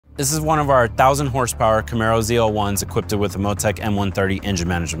This is one of our 1,000 horsepower Camaro ZL1s equipped with a Motec M130 engine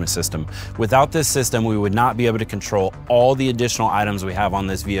management system. Without this system, we would not be able to control all the additional items we have on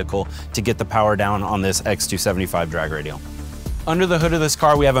this vehicle to get the power down on this X275 drag radial. Under the hood of this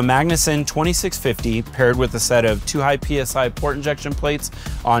car, we have a Magnuson 2650 paired with a set of 2 high PSI port injection plates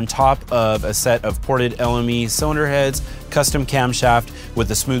on top of a set of ported LME cylinder heads, custom camshaft with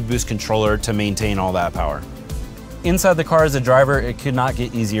a smooth boost controller to maintain all that power. Inside the car as a driver, it could not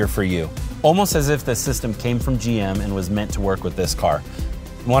get easier for you. Almost as if the system came from GM and was meant to work with this car.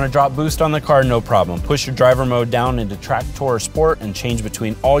 You want to drop boost on the car? No problem. Push your driver mode down into Track, Tour, or Sport and change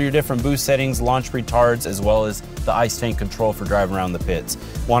between all your different boost settings, launch retards, as well as the ice tank control for driving around the pits.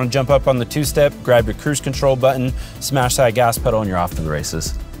 Want to jump up on the 2-step, grab your cruise control button, smash that gas pedal, and you're off to the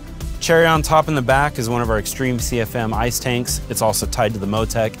races. Cherry on top in the back is one of our Extreme CFM ice tanks. It's also tied to the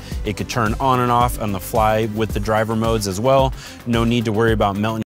Motec. It could turn on and off on the fly with the driver modes as well. No need to worry about melting